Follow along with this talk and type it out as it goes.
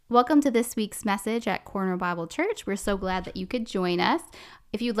Welcome to this week's message at Corner Bible Church. We're so glad that you could join us.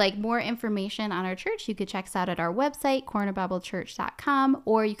 If you'd like more information on our church, you could check us out at our website, cornerbiblechurch.com,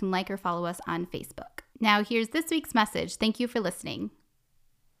 or you can like or follow us on Facebook. Now, here's this week's message. Thank you for listening.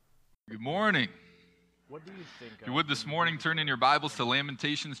 Good morning. What do you think? If you would this morning, turn in your Bibles to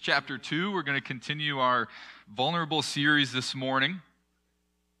Lamentations chapter 2. We're going to continue our vulnerable series this morning.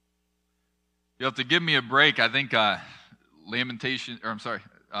 You'll have to give me a break. I think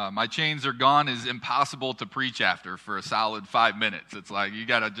My Chains Are Gone is impossible to preach after for a solid 5 minutes. It's like you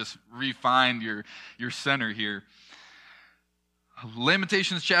got to just refine your center here.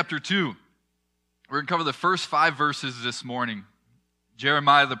 Lamentations chapter 2. We're going to cover the first 5 verses this morning.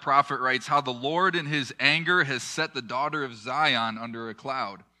 Jeremiah the prophet writes, "How the Lord in his anger has set the daughter of Zion under a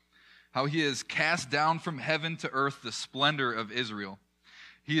cloud. How he has cast down from heaven to earth the splendor of Israel.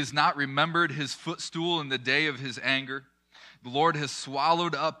 He has not remembered his footstool in the day of his anger. The Lord has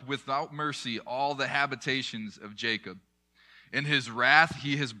swallowed up without mercy all the habitations of Jacob. In his wrath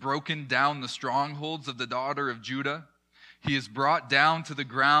he has broken down the strongholds of the daughter of Judah. He has brought down to the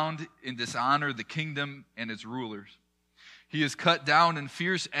ground in dishonor the kingdom and its rulers. He has cut down in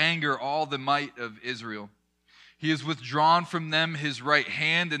fierce anger all the might of Israel. He has withdrawn from them his right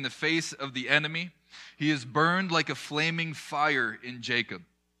hand in the face of the enemy. He has burned like a flaming fire in Jacob,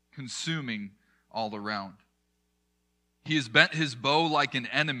 consuming all around. He has bent his bow like an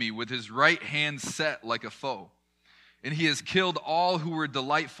enemy, with his right hand set like a foe. And he has killed all who were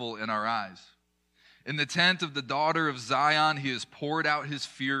delightful in our eyes. In the tent of the daughter of Zion, he has poured out his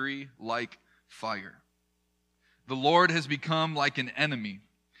fury like fire. The Lord has become like an enemy.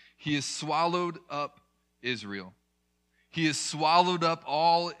 He has swallowed up Israel. He has swallowed up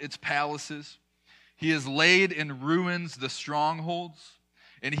all its palaces. He has laid in ruins the strongholds,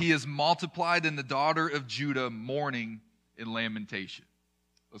 and he has multiplied in the daughter of Judah mourning and lamentation."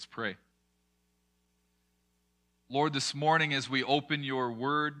 Let's pray. Lord, this morning as we open your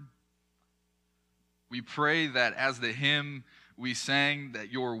word, we pray that as the hymn we sang, that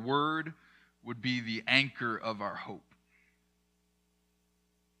your word would be the anchor of our hope.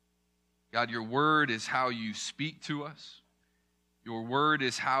 God, your word is how you speak to us. Your word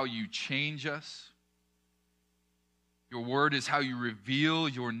is how you change us. Your word is how you reveal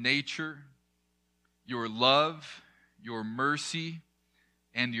your nature, your love, your mercy,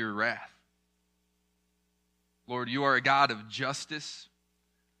 and your wrath. Lord, you are a God of justice,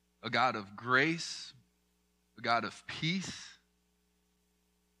 a God of grace, a God of peace.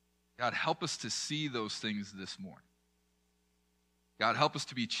 God, help us to see those things this morning. God, help us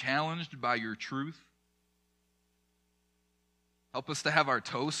to be challenged by your truth. Help us to have our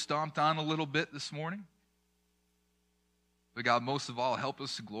toes stomped on a little bit this morning. But God, most of all, help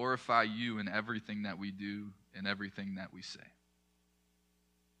us to glorify you in everything that we do and everything that we say.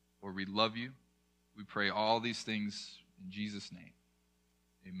 Lord, we love you. We pray all these things in Jesus' name.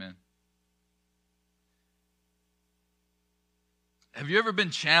 Amen. Have you ever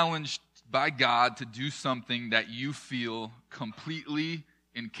been challenged by God to do something that you feel completely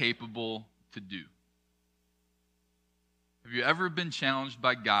incapable to do? Have you ever been challenged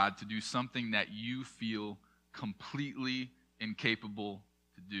by God to do something that you feel completely incapable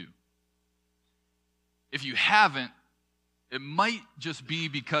to do? If you haven't, it might just be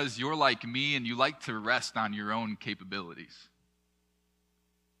because you're like me and you like to rest on your own capabilities.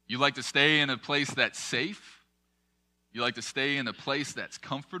 You like to stay in a place that's safe. You like to stay in a place that's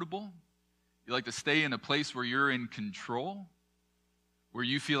comfortable. You like to stay in a place where you're in control, where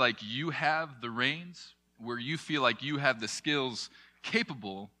you feel like you have the reins, where you feel like you have the skills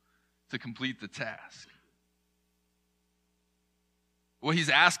capable to complete the task. What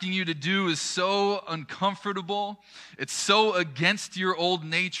he's asking you to do is so uncomfortable. It's so against your old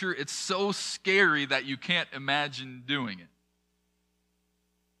nature. It's so scary that you can't imagine doing it.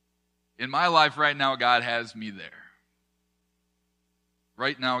 In my life right now, God has me there.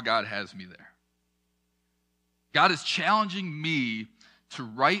 Right now, God has me there. God is challenging me to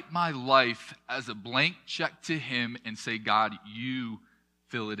write my life as a blank check to him and say, God, you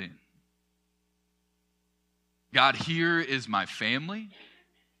fill it in. God, here is my family.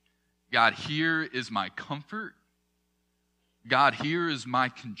 God, here is my comfort. God, here is my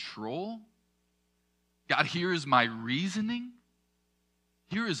control. God, here is my reasoning.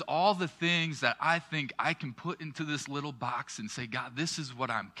 Here is all the things that I think I can put into this little box and say, God, this is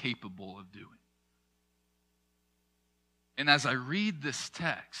what I'm capable of doing. And as I read this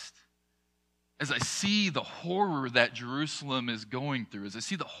text, as I see the horror that Jerusalem is going through, as I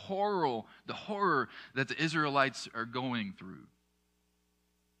see the horror that the Israelites are going through,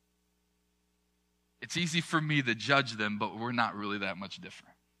 it's easy for me to judge them, but we're not really that much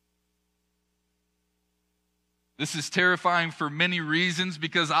different. This is terrifying for many reasons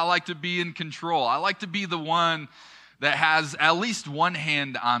because I like to be in control. I like to be the one that has at least one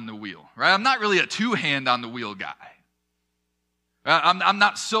hand on the wheel, right? I'm not really a two-hand on the wheel guy. I'm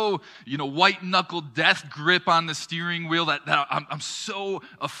not so, white-knuckle death grip on the steering wheel that I'm so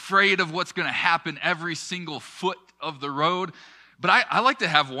afraid of what's going to happen every single foot of the road. But I like to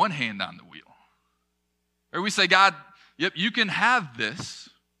have one hand on the wheel. Or we say, God, yep, you can have this.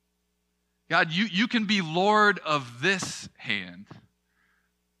 God, you can be Lord of this hand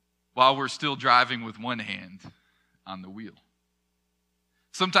while we're still driving with one hand on the wheel.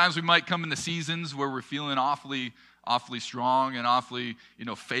 Sometimes we might come into seasons where we're feeling awfully strong and awfully,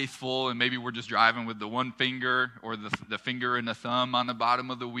 faithful, and maybe we're just driving with the one finger or the finger and the thumb on the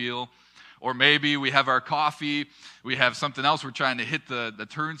bottom of the wheel. Or maybe we have our coffee, we have something else, we're trying to hit the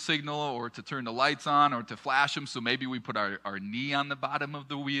turn signal or to turn the lights on or to flash them, so maybe we put our knee on the bottom of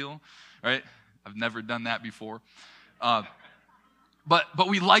the wheel, right? I've never done that before. But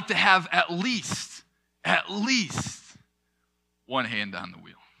we like to have at least one hand on the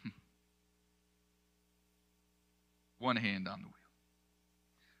wheel. One hand on the wheel.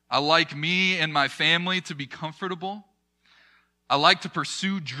 I like me and my family to be comfortable. I like to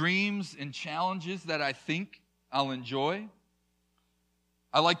pursue dreams and challenges that I think I'll enjoy.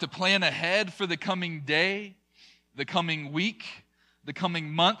 I like to plan ahead for the coming day, the coming week, the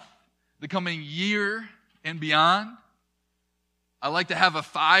coming month, the coming year, and beyond. I like to have a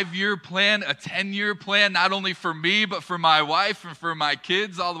 5-year plan, a 10-year plan, not only for me, but for my wife and for my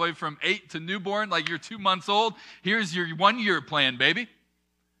kids, all the way from 8 to newborn. Like, you're 2 months old, here's your 1-year plan, baby.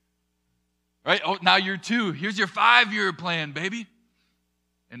 Right? Oh, now you're 2. Here's your 5-year plan, baby.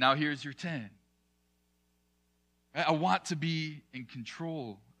 And now here's your 10. Right? I want to be in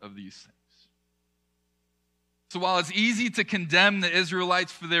control of these things. So while it's easy to condemn the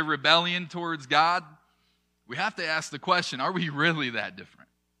Israelites for their rebellion towards God, we have to ask the question, are we really that different?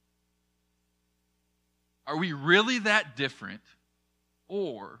 Are we really that different?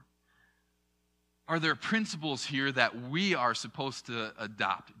 Or are there principles here that we are supposed to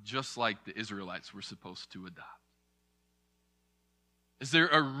adopt, just like the Israelites were supposed to adopt? Is there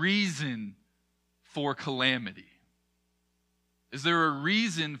a reason for calamity? Is there a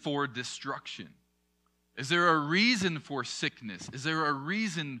reason for destruction? Is there a reason for sickness? Is there a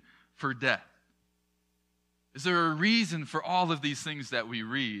reason for death? Is there a reason for all of these things that we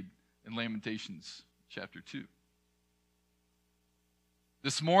read in Lamentations chapter 2?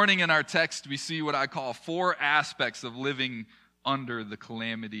 This morning in our text, we see what I call 4 aspects of living under the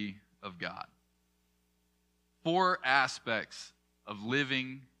calamity of God. 4 aspects of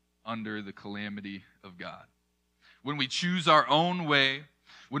living under the calamity of God. When we choose our own way,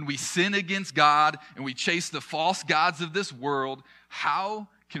 when we sin against God and we chase the false gods of this world, how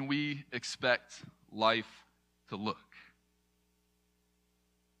can we expect life to look?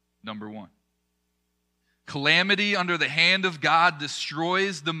 Number 1. Calamity under the hand of God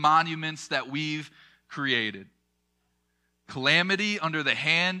destroys the monuments that we've created. Calamity under the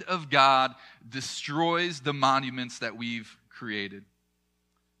hand of God destroys the monuments that we've created.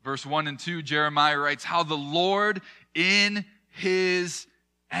 Verse 1 and 2, Jeremiah writes, how the Lord in his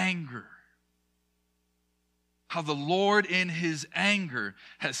anger, how the Lord in his anger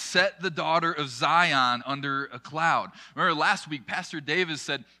has set the daughter of Zion under a cloud. Remember last week, Pastor Davis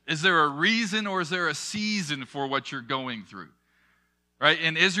said, is there a reason or is there a season for what you're going through? Right?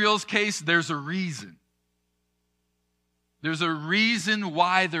 In Israel's case, there's a reason. There's a reason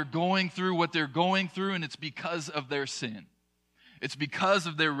why they're going through what they're going through, and it's because of their sin. It's because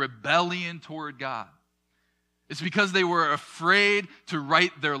of their rebellion toward God. It's because they were afraid to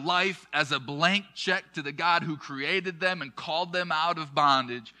write their life as a blank check to the God who created them and called them out of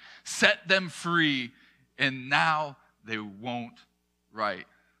bondage, set them free, and now they won't write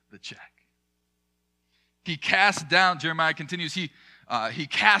the check. He cast down, Jeremiah continues, he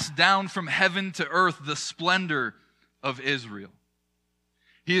cast down from heaven to earth the splendor of Israel.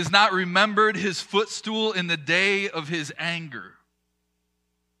 He has not remembered his footstool in the day of his anger.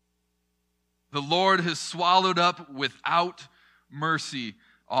 The Lord has swallowed up without mercy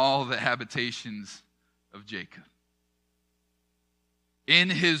all the habitations of Jacob. In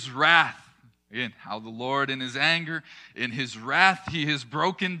his wrath, again, how the Lord in his anger, in his wrath, he has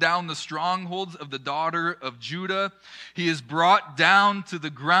broken down the strongholds of the daughter of Judah. He has brought down to the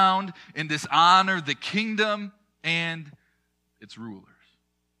ground in dishonor the kingdom and its rulers.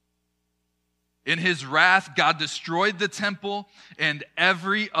 In his wrath, God destroyed the temple and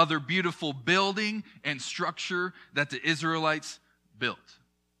every other beautiful building and structure that the Israelites built.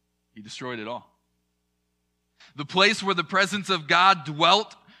 He destroyed it all. The place where the presence of God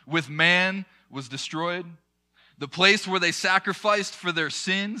dwelt with man was destroyed. The place where they sacrificed for their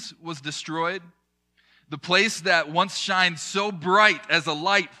sins was destroyed. The place that once shined so bright as a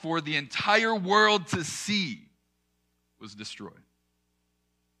light for the entire world to see was destroyed.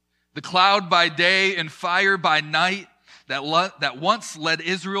 The cloud by day and fire by night that once led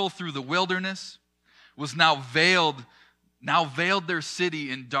Israel through the wilderness was now veiled their city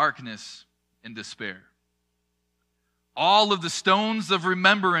in darkness and despair. All of the stones of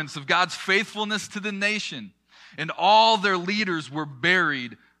remembrance of God's faithfulness to the nation and all their leaders were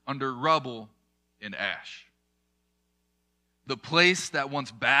buried under rubble and ash. The place that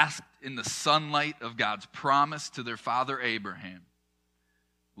once basked in the sunlight of God's promise to their father Abraham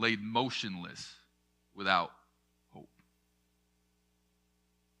laid motionless without hope.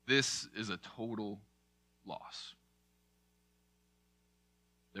 This is a total loss.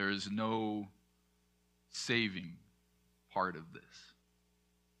 There is no saving part of this.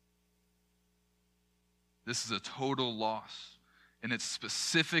 This is a total loss, and it's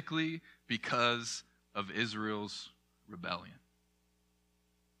specifically because of Israel's rebellion.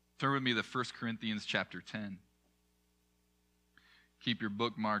 Turn with me to 1 Corinthians chapter 10. Keep your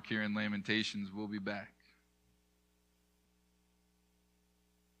bookmark here in Lamentations. We'll be back.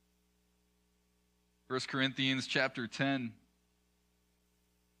 1 Corinthians chapter 10.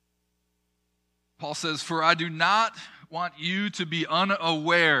 Paul says, "For I do not want you to be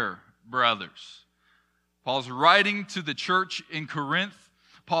unaware, brothers." Paul's writing to the church in Corinth.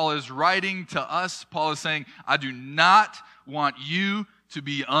 Paul is writing to us. Paul is saying, I do not want you to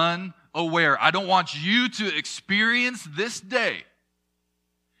be unaware. I don't want you to experience this day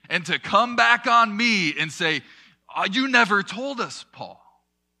and to come back on me and say, you never told us, Paul.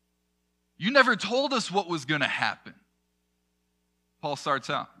 You never told us what was going to happen. Paul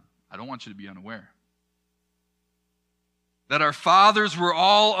starts out, I don't want you to be unaware. That our fathers were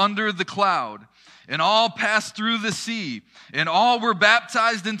all under the cloud, and all passed through the sea, and all were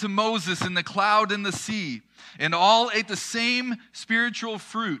baptized into Moses in the cloud and the sea, and all ate the same spiritual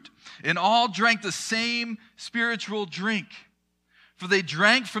fruit, and all drank the same spiritual drink. For they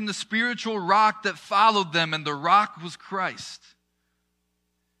drank from the spiritual rock that followed them, and the rock was Christ.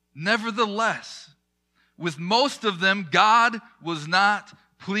 Nevertheless, with most of them God was not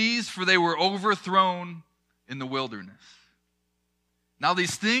pleased, for they were overthrown in the wilderness. Now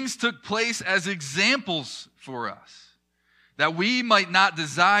these things took place as examples for us, that we might not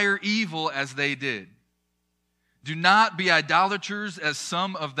desire evil as they did. Do not be idolaters as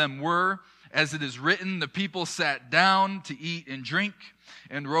some of them were, as it is written, the people sat down to eat and drink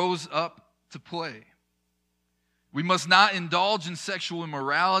and rose up to play. We must not indulge in sexual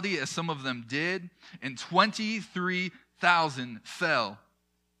immorality as some of them did, and 23,000 fell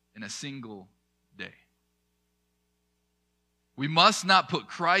in a single day. We must not put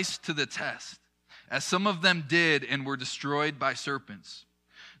Christ to the test, as some of them did and were destroyed by serpents,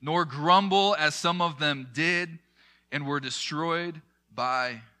 nor grumble as some of them did and were destroyed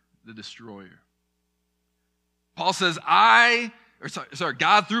by the destroyer. Paul says,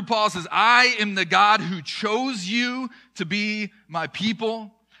 God through Paul says, I am the God who chose you to be my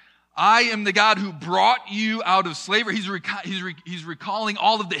people. I am the God who brought you out of slavery. He's recalling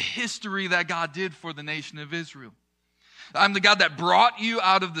all of the history that God did for the nation of Israel. I'm the God that brought you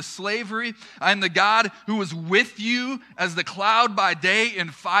out of the slavery. I'm the God who was with you as the cloud by day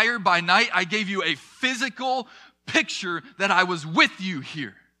and fire by night. I gave you a physical picture that I was with you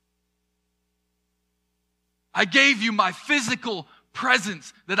here. I gave you my physical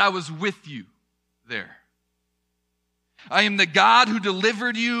presence that I was with you there. I am the God who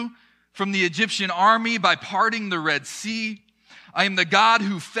delivered you from the Egyptian army by parting the Red Sea. I am the God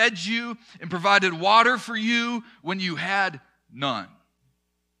who fed you and provided water for you when you had none.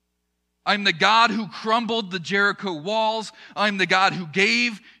 I am the God who crumbled the Jericho walls. I am the God who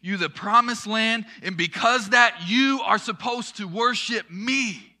gave you the promised land. And because that, you are supposed to worship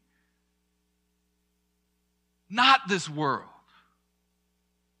me, not this world,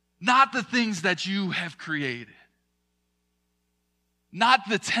 not the things that you have created, not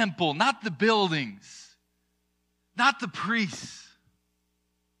the temple, not the buildings, not the priests.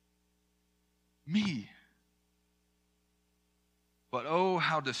 Me. But oh,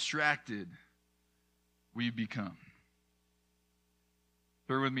 how distracted we become.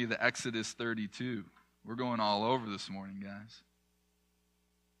 Turn with me to Exodus 32. We're going all over this morning, guys.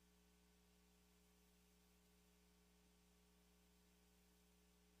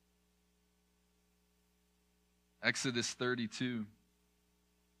 Exodus 32.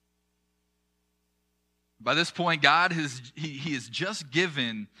 By this point, God has just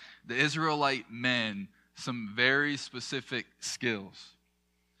given the Israelite men some very specific skills.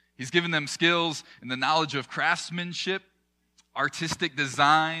 He's given them skills in the knowledge of craftsmanship, artistic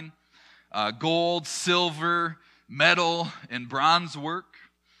design, gold, silver, metal, and bronze work,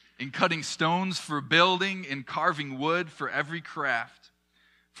 in cutting stones for building, in carving wood for every craft,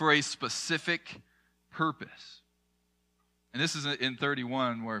 for a specific purpose. And this is in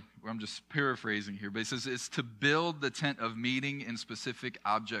 31 where I'm just paraphrasing here, but it says it's to build the tent of meeting and specific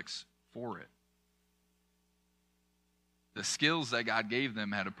objects for it. The skills that God gave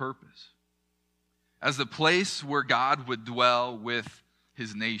them had a purpose. As the place where God would dwell with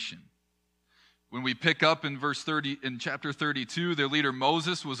his nation. When we pick up in chapter 32, their leader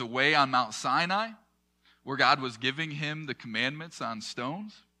Moses was away on Mount Sinai, where God was giving him the commandments on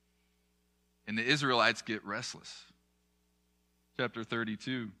stones, and the Israelites get restless. Chapter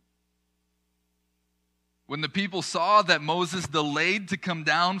 32. When the people saw that Moses delayed to come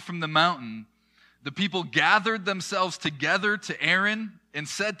down from the mountain, the people gathered themselves together to Aaron and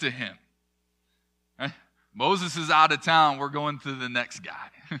said to him, Moses is out of town, we're going to the next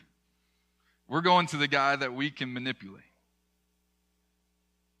guy. We're going to the guy that we can manipulate.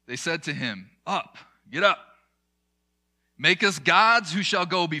 They said to him, get up. Make us gods who shall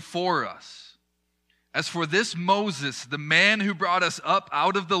go before us. As for this Moses, the man who brought us up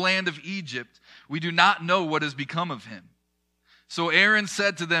out of the land of Egypt, we do not know what has become of him. So Aaron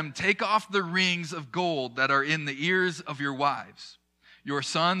said to them, take off the rings of gold that are in the ears of your wives, your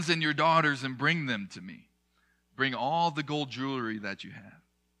sons and your daughters, and bring them to me. Bring all the gold jewelry that you have.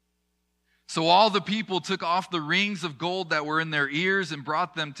 So all the people took off the rings of gold that were in their ears and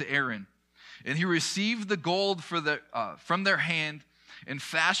brought them to Aaron. And he received the gold from their hand and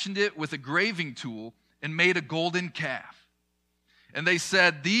fashioned it with a graving tool and made a golden calf. And they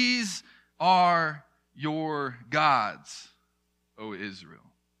said, these are your gods, O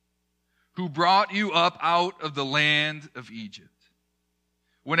Israel, who brought you up out of the land of Egypt.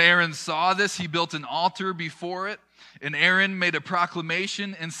 When Aaron saw this, he built an altar before it, and Aaron made a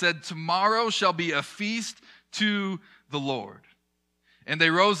proclamation and said, tomorrow shall be a feast to the Lord. And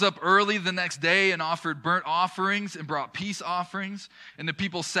they rose up early the next day and offered burnt offerings and brought peace offerings. And the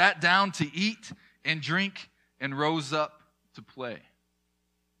people sat down to eat and drink and rose up to play.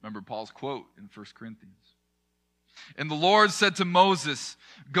 Remember Paul's quote in 1 Corinthians. And the Lord said to Moses,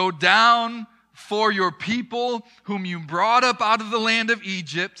 go down, for your people whom you brought up out of the land of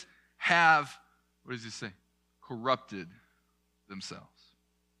Egypt have, what does he say? Corrupted themselves.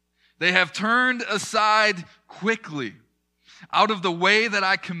 They have turned aside quickly out of the way that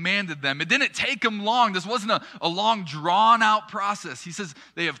I commanded them. It didn't take them long. This wasn't a long, drawn-out process. He says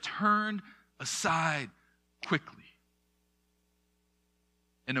they have turned aside quickly.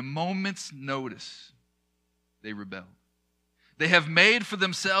 In a moment's notice, they rebelled. They have made for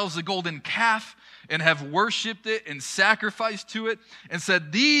themselves a golden calf and have worshipped it and sacrificed to it and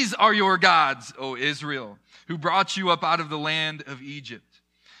said, these are your gods, O Israel, who brought you up out of the land of Egypt.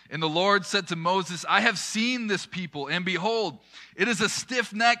 And the Lord said to Moses, I have seen this people, and behold, it is a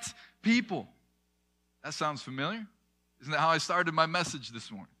stiff-necked people. That sounds familiar. Isn't that how I started my message this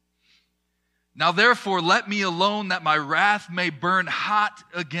morning? Now therefore, let me alone that my wrath may burn hot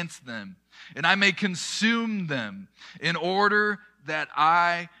against them, and I may consume them, in order that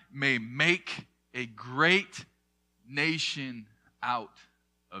I may make a great nation out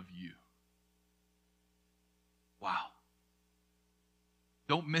of you. Wow.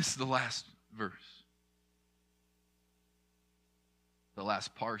 Don't miss the last verse. The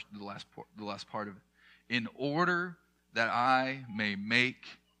last part of it. In order that I may make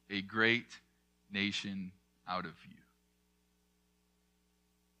a great nation out of you.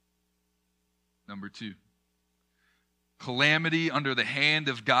 Number 2. Calamity under the hand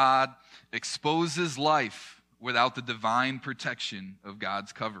of God exposes life without the divine protection of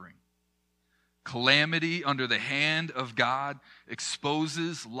God's covering. Calamity under the hand of God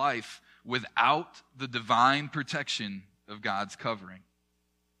exposes life without the divine protection of God's covering.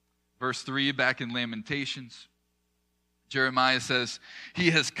 Verse 3 back in Lamentations, Jeremiah says,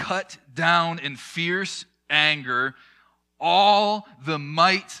 he has cut down in fierce anger all the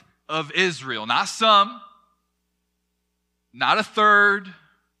might of Israel. Not some, not a third,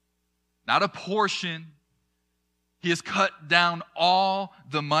 not a portion. He has cut down all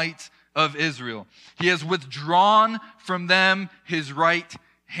the might of Israel. He has withdrawn from them his right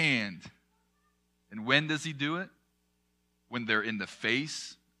hand. And when does he do it? When they're in the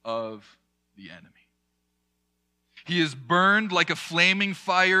face of the enemy. He is burned like a flaming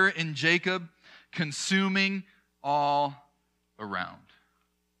fire in Jacob, consuming all around.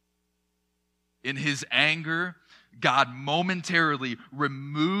 In his anger, God momentarily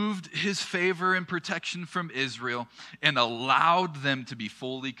removed his favor and protection from Israel and allowed them to be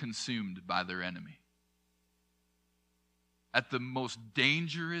fully consumed by their enemy. At the most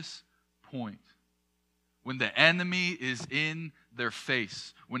dangerous point, when the enemy is in their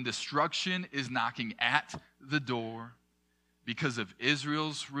face, when destruction is knocking at the door because of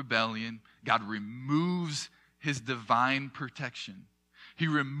Israel's rebellion, God removes his divine protection. He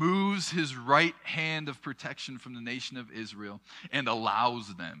removes his right hand of protection from the nation of Israel and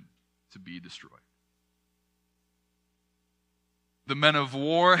allows them to be destroyed. The men of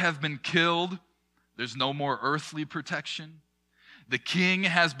war have been killed. There's no more earthly protection. The king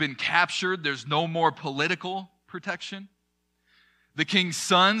has been captured. There's no more political protection. The king's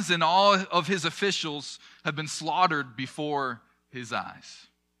sons and all of his officials have been slaughtered before his eyes.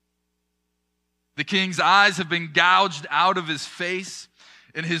 The king's eyes have been gouged out of his face,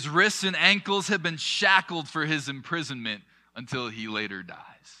 and his wrists and ankles have been shackled for his imprisonment until he later dies.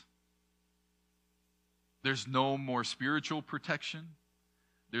 There's no more spiritual protection.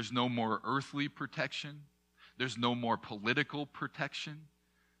 There's no more earthly protection. There's no more political protection.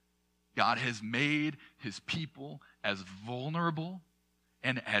 God has made his people as vulnerable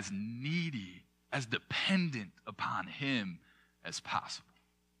and as needy, as dependent upon him as possible.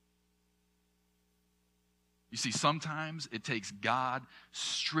 You see, sometimes it takes God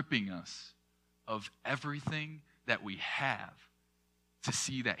stripping us of everything that we have to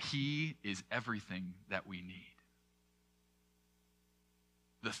see that he is everything that we need.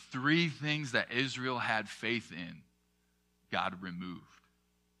 The three things that Israel had faith in, God removed.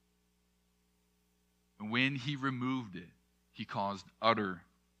 And when he removed it, he caused utter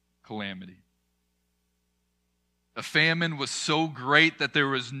calamity. A famine was so great that there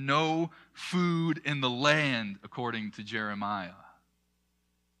was no food in the land, according to Jeremiah.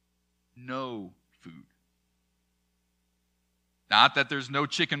 No food. Not that there's no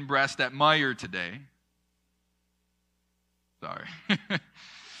chicken breast at Meijer today. Sorry.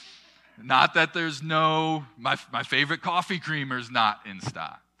 Not that there's no, my favorite coffee creamer's not in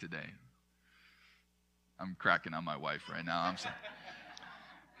stock today. I'm cracking on my wife right now. I'm sorry.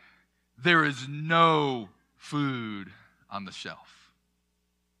 There is no food on the shelf.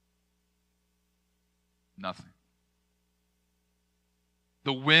 Nothing.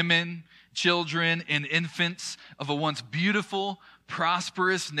 The women, children, and infants of a once beautiful,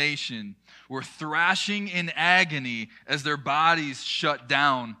 prosperous nation were thrashing in agony as their bodies shut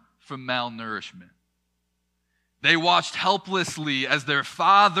down from malnourishment. They watched helplessly as their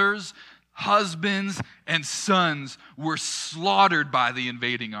fathers, husbands, and sons were slaughtered by the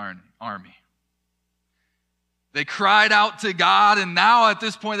invading army. They cried out to God, and now at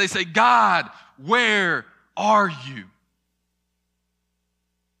this point they say, God, where are you?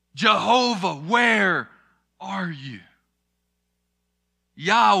 Jehovah, where are you?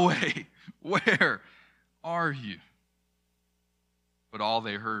 Yahweh, where are you? But all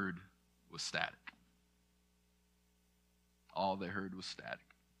they heard was static. All they heard was static.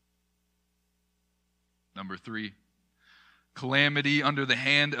 Number 3, calamity under the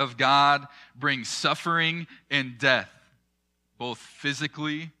hand of God brings suffering and death, both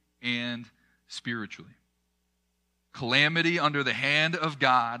physically and spiritually. Calamity under the hand of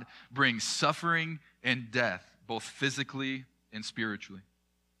God brings suffering and death, both physically and spiritually.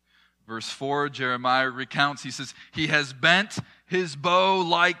 Verse 4, Jeremiah recounts, he says, he has bent his bow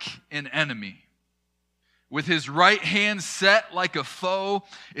like an enemy, with his right hand set like a foe,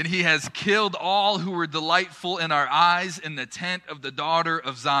 and he has killed all who were delightful in our eyes in the tent of the daughter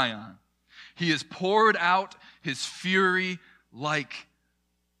of Zion. He has poured out his fury like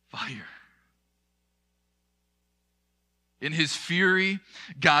fire. In his fury,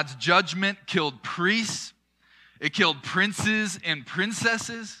 God's judgment killed priests, it killed princes and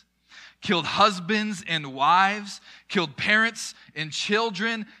princesses, killed husbands and wives, killed parents and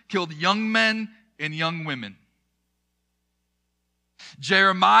children, killed young men and young women.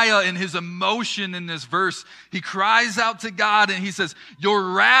 Jeremiah, in his emotion in this verse, he cries out to God and he says, your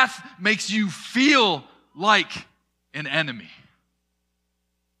wrath makes you feel like an enemy.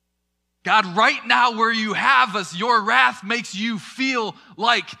 God, right now where you have us, your wrath makes you feel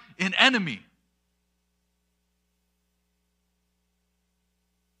like an enemy.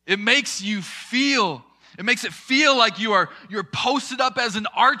 It makes it feel like you're posted up as an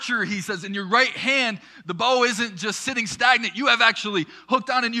archer, he says. In your right hand, the bow isn't just sitting stagnant. You have actually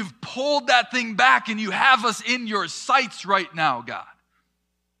hooked on and you've pulled that thing back and you have us in your sights right now, God.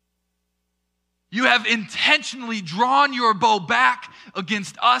 You have intentionally drawn your bow back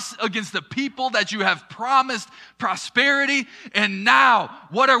against us, against the people that you have promised prosperity. And now,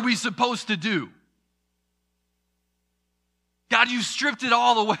 what are we supposed to do? God, you stripped it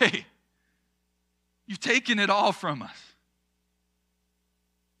all away. You've taken it all from us.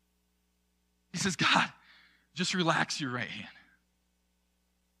 He says, God, just relax your right hand.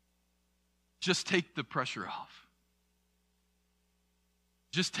 Just take the pressure off.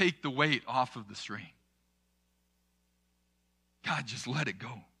 Just take the weight off of the string. God, just let it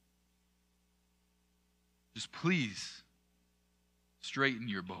go. Just please straighten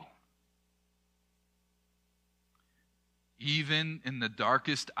your bow. Even in the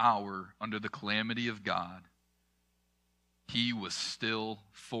darkest hour under the calamity of God, he was still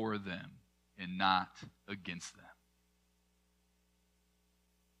for them and not against them.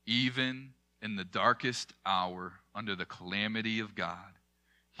 Even in the darkest hour under the calamity of God,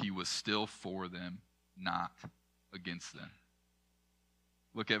 he was still for them, not against them.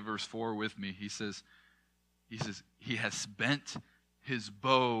 Look at verse 4 with me. He says, he has bent his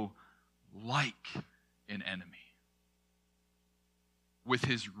bow like an enemy, with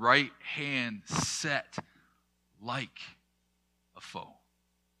his right hand set like a foe.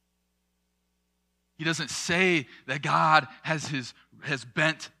 He doesn't say that God has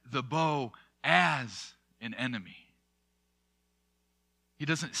bent the bow as an enemy. He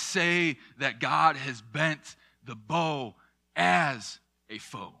doesn't say that God has bent the bow as a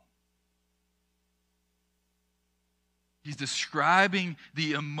foe. He's describing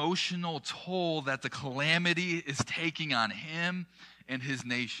the emotional toll that the calamity is taking on him and his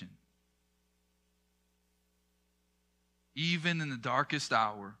nation. Even in the darkest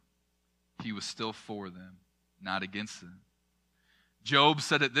hour, he was still for them, not against them. Job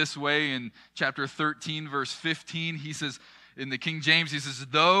said it this way in chapter 13, verse 15. He says, in the King James, he says,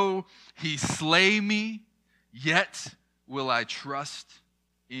 though he slay me, yet will I trust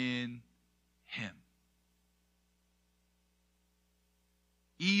in him.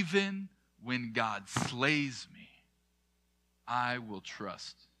 Even when God slays me, I will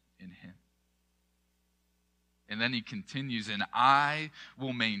trust in him. And then he continues, and I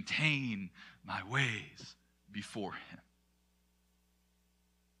will maintain my ways before him.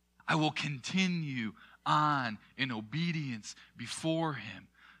 I will continue on in obedience before him,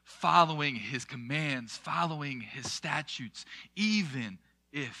 following his commands, following his statutes, even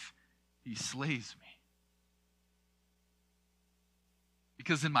if he slays me.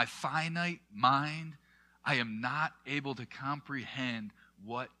 Because in my finite mind, I am not able to comprehend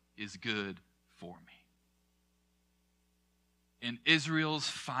what is good for me. In Israel's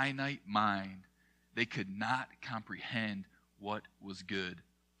finite mind, they could not comprehend what was good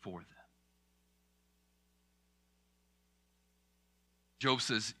for them. Job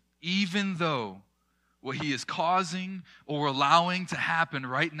says, even though what he is causing or allowing to happen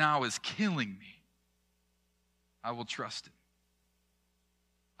right now is killing me, I will trust it.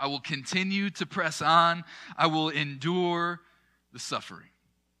 I will continue to press on. I will endure the suffering.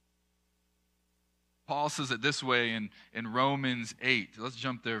 Paul says it this way in Romans 8. Let's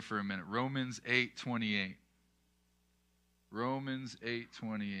jump there for a minute. Romans 8:28. Romans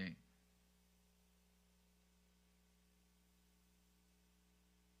 8:28.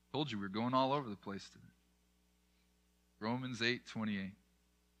 Told you we were going all over the place today. Romans 8:28.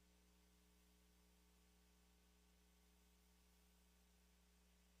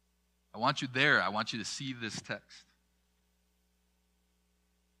 I want you there. I want you to see this text.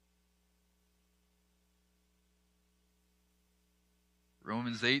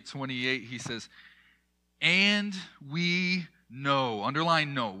 Romans 8:28, he says, and we know,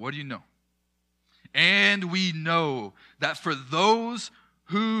 underline know, what do you know? And we know that for those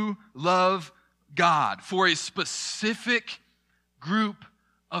who love God, for a specific group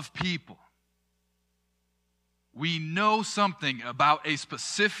of people, we know something about a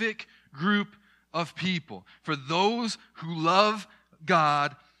specific group of people. For those who love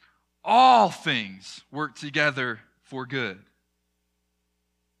God, all things work together for good.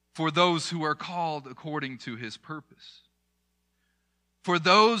 For those who are called according to his purpose. For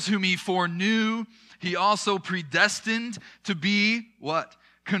those whom he foreknew, he also predestined to be, what?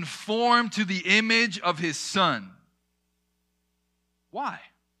 Conformed to the image of his Son. Why?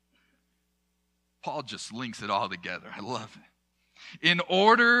 Paul just links it all together. I love it. In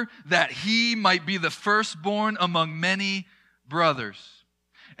order that he might be the firstborn among many brothers.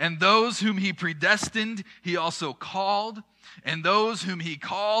 And those whom he predestined, he also called. And those whom he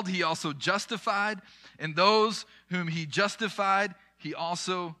called, he also justified. And those whom he justified, he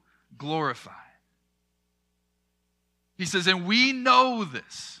also glorified. He says, and we know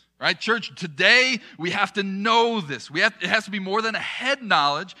this, Right, church, today we have to know this. It has to be more than a head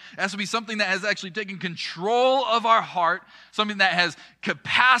knowledge. It has to be something that has actually taken control of our heart, something that has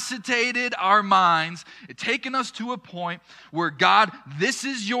capacitated our minds, taken us to a point where, God, this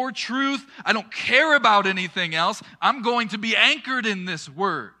is your truth. I don't care about anything else. I'm going to be anchored in this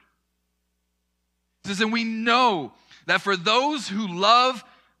word. It says, and we know that for those who love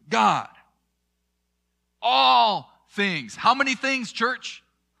God, all things. How many things, church?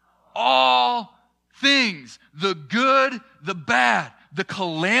 All things, the good, the bad, the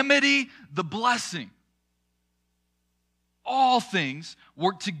calamity, the blessing. All things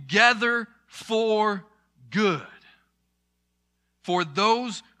work together for good, for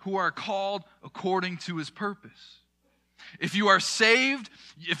those who are called according to his purpose. If you are saved,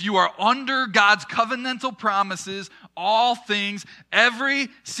 if you are under God's covenantal promises, all things, every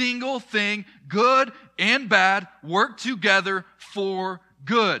single thing, good and bad, work together for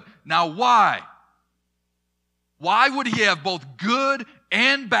good. Now, why? Why would he have both good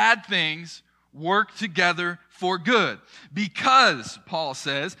and bad things work together for good? Because, Paul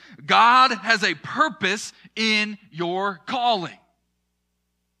says, God has a purpose in your calling.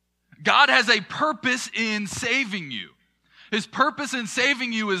 God has a purpose in saving you. His purpose in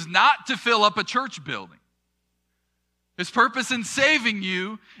saving you is not to fill up a church building. His purpose in saving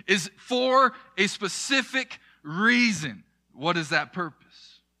you is for a specific reason. What is that purpose?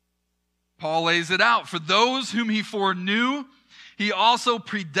 Paul lays it out. For those whom he foreknew, he also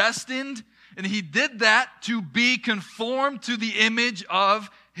predestined, and he did that to be conformed to the image of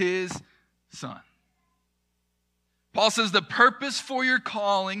his Son. Paul says the purpose for your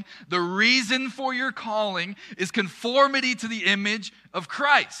calling, the reason for your calling, is conformity to the image of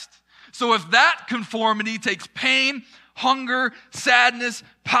Christ. So if that conformity takes pain, hunger, sadness,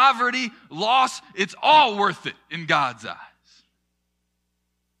 poverty, loss, it's all worth it in God's eyes.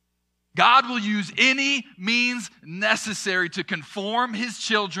 God will use any means necessary to conform his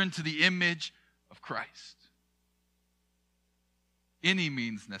children to the image of Christ. Any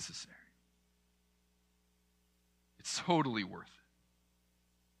means necessary. It's totally worth it.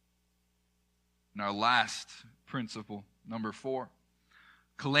 And our last principle, number 4,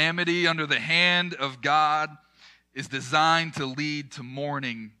 calamity under the hand of God is designed to lead to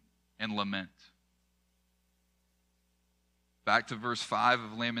mourning and lament. Back to verse 5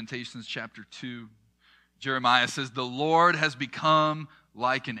 of Lamentations chapter 2. Jeremiah says, the Lord has become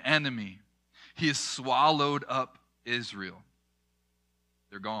like an enemy. He has swallowed up Israel.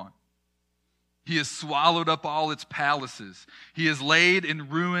 They're gone. He has swallowed up all its palaces. He has laid in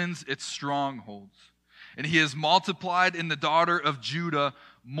ruins its strongholds. And he has multiplied in the daughter of Judah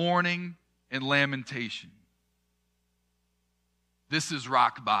mourning and lamentation. This is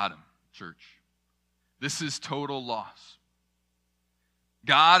rock bottom, church. This is total loss.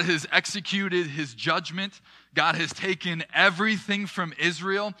 God has executed his judgment. God has taken everything from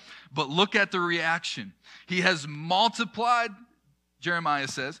Israel. But look at the reaction. He has multiplied, Jeremiah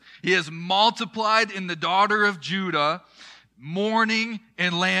says, he has multiplied in the daughter of Judah mourning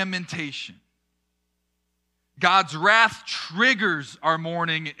and lamentation. God's wrath triggers our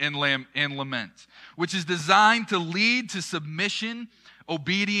mourning and lament, which is designed to lead to submission,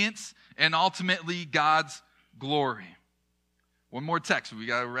 obedience, and ultimately God's glory. One more text. We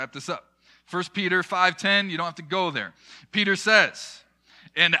got to wrap this up. 1 Peter 5:10, you don't have to go there. Peter says,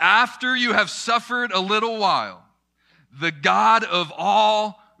 and after you have suffered a little while, the God of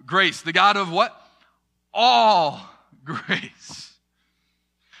all grace, the God of what? All grace,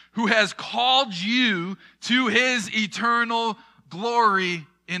 who has called you to his eternal glory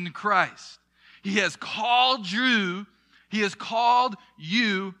in Christ. He has called you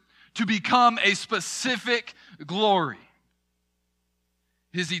to become a specific glory.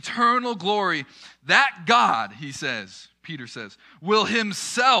 His eternal glory, that God, Peter says, will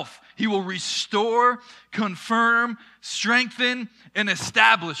himself, he will restore, confirm, strengthen, and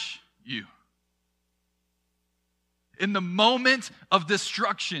establish you. In the moment of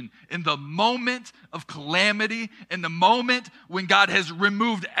destruction, in the moment of calamity, in the moment when God has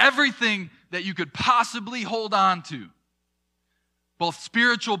removed everything that you could possibly hold on to, both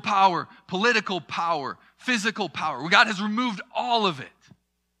spiritual power, political power, physical power, when God has removed all of it,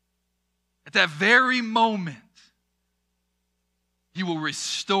 at that very moment, he will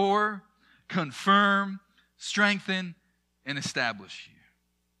restore, confirm, strengthen, and establish you.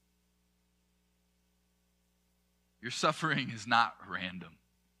 Your suffering is not random.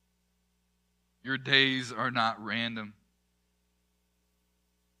 Your days are not random.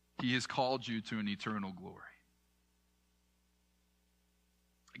 He has called you to an eternal glory.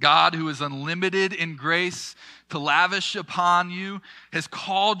 God, who is unlimited in grace to lavish upon you, has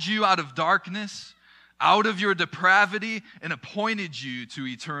called you out of darkness, out of your depravity, and appointed you to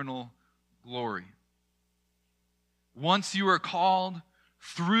eternal glory. Once you are called,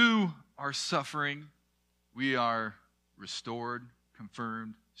 through our suffering, we are restored,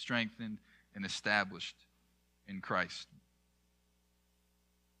 confirmed, strengthened, and established in Christ,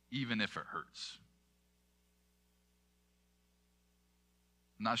 even if it hurts.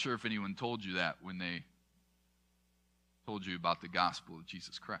 I'm not sure if anyone told you that when they told you about the gospel of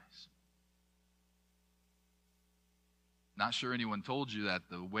Jesus Christ. Not sure anyone told you that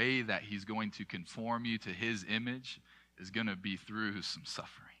the way that he's going to conform you to his image is going to be through some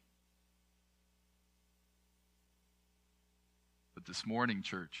suffering. But this morning,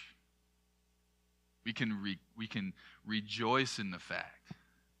 church, we can rejoice in the fact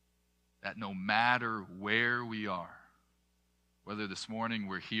that no matter where we are, whether this morning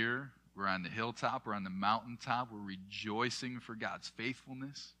we're here, we're on the hilltop, we're on the mountaintop, we're rejoicing for God's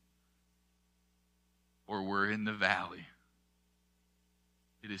faithfulness, or we're in the valley,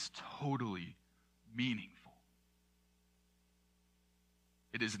 it is totally meaningful.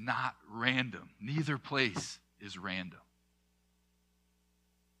 It is not random. Neither place is random.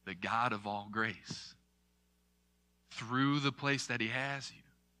 The God of all grace, through the place that he has you,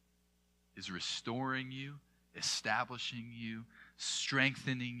 is restoring you, establishing you,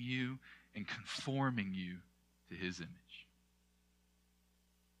 strengthening you, and conforming you to his image.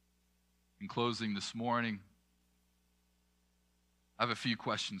 In closing this morning, I have a few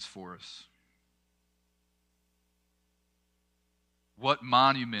questions for us. What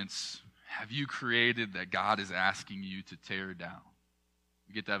monuments have you created that God is asking you to tear down?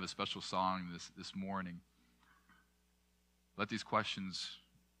 We get to have a special song this morning. Let these questions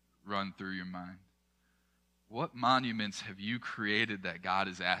run through your mind. What monuments have you created that God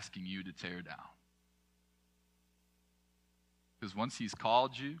is asking you to tear down? Because once he's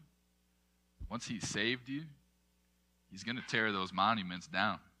called you, once he's saved you, he's going to tear those monuments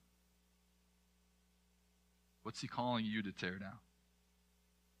down. What's he calling you to tear down?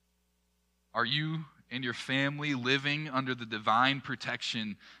 Are you and your family living under the divine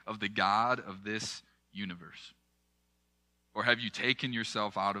protection of the God of this universe? Or have you taken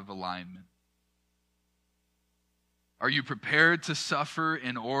yourself out of alignment? Are you prepared to suffer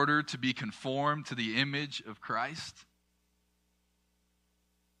in order to be conformed to the image of Christ?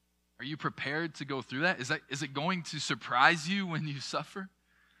 Are you prepared to go through that? Is it going to surprise you when you suffer?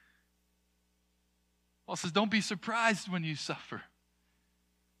 Paul says, don't be surprised when you suffer.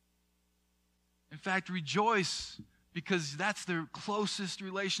 In fact, rejoice, because that's the closest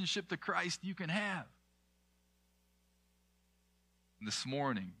relationship to Christ you can have. And this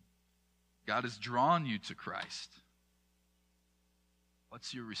morning, God has drawn you to Christ.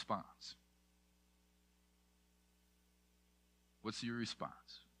 What's your response? What's your response?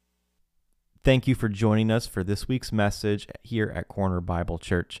 Thank you for joining us for this week's message here at Corner Bible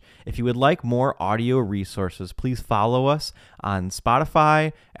Church. If you would like more audio resources, please follow us on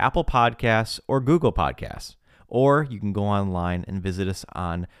Spotify, Apple Podcasts, or Google Podcasts. Or you can go online and visit us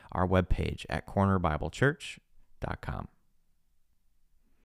on our webpage at cornerbiblechurch.com.